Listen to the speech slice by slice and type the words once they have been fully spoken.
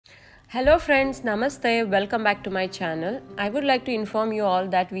Hello friends, Namaste, welcome back to my channel. I would like to inform you all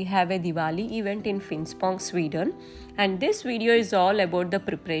that we have a Diwali event in Finspång, Sweden, and this video is all about the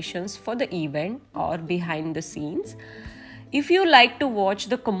preparations for the event or behind the scenes. If you like to watch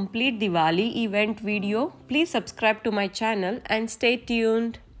the complete Diwali event video, please subscribe to my channel and stay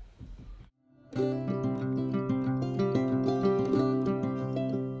tuned.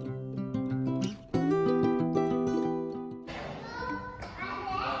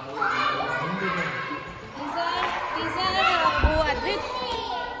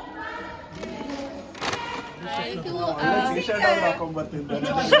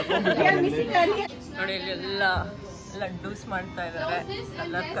 ನೋಡಿ ಎಲ್ಲ ಲಡ್ಡೂಸ್ ಮಾಡ್ತಾ ಇದ್ದಾರೆ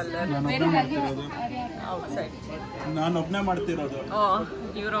colour outside ನಾನೊಬ್ನೇ ಮಾಡ್ತಿರೋದು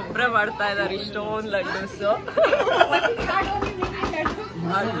ಇವ್ರೊಬ್ರೆ ಮಾಡ್ತಾ ಇದಾರೆ ಇಷ್ಟೊಂದು ಲಡ್ಡೂಸ್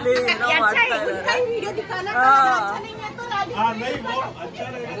ಅಲ್ಲಿ ಏನೋ ಮಾಡ್ತಾ ಇದ್ದಾರೆ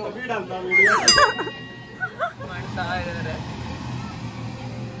ಮಾಡ್ತಾ ಇದ್ದಾರೆ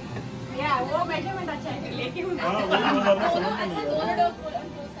वो मेजरमेंट अच्छा है लेकिन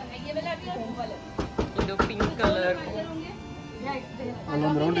ಇದು ಪಿಂಕ್ ಕಲರ್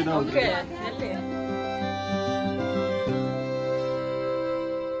ಅಲ್ಲೊಂದು ರೌಂಡ್ ಇದೆ ಓಕೆ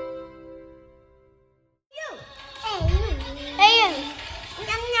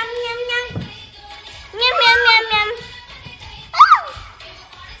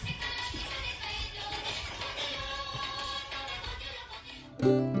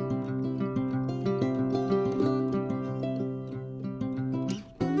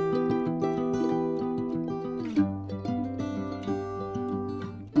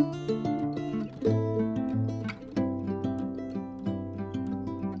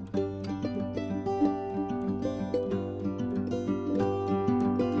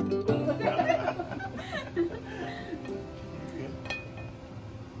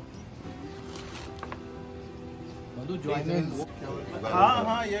ಎಲ್ಲಿ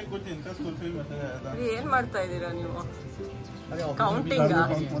हाँ ये कुछ इनका स्कूल से मैसेज आया था ಏನ್ ಮಾಡ್ತಾ ಇದ್ದೀರಾ ನೀವು counting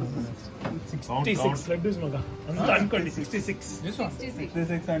 66 lagdoos maga uncounted 66 this one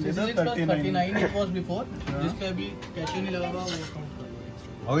 66 and 39 it was before जिस पे अभी कैश नहीं लगा हुआ वो काउंट कर लो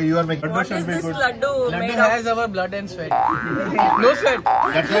okay you are making what is this laddu laddu has our blood and sweat no sweat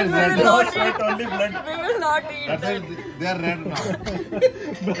that's why red no sweat only blood we will not eat that's why they are red now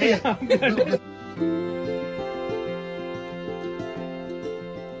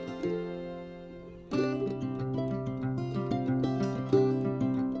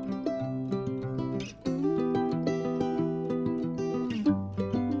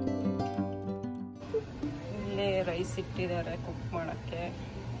rice ಇಟ್ಟಿದ್ದಾರೆ cook ಮಾಡಕ್ಕೆ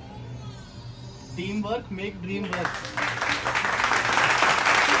team work make dream work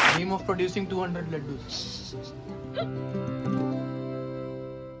dream of producing 200 laddus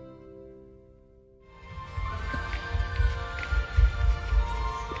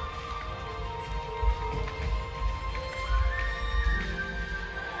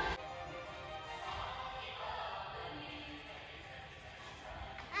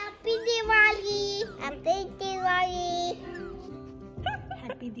Happy Diwali! Happy Diwali!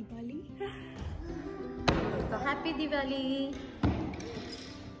 Happy Diwali. Happy Diwali.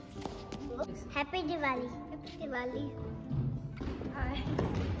 Happy Diwali! Happy Diwali! Hi.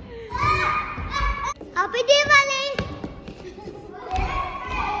 Happy Diwali!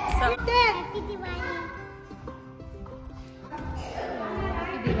 Happy Diwali!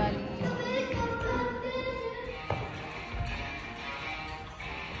 Happy Diwali.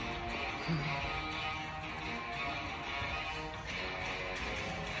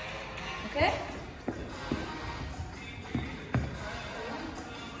 Okay.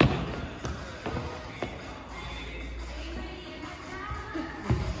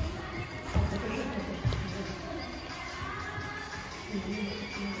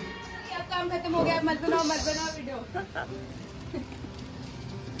 अब काम खत्म हो गया मत बनाओ video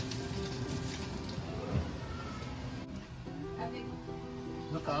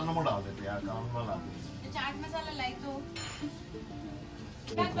काला नमक डाल देते यार काला नमक डाल चाट मसाला लाई तो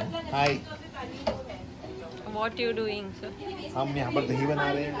हाय what you doing sir हम यहाँ पर दही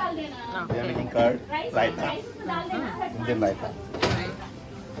बना रहे हैं we are making curd raita Indian raita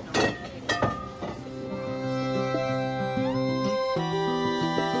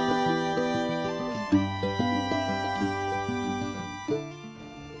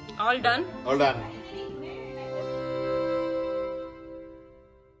all done all done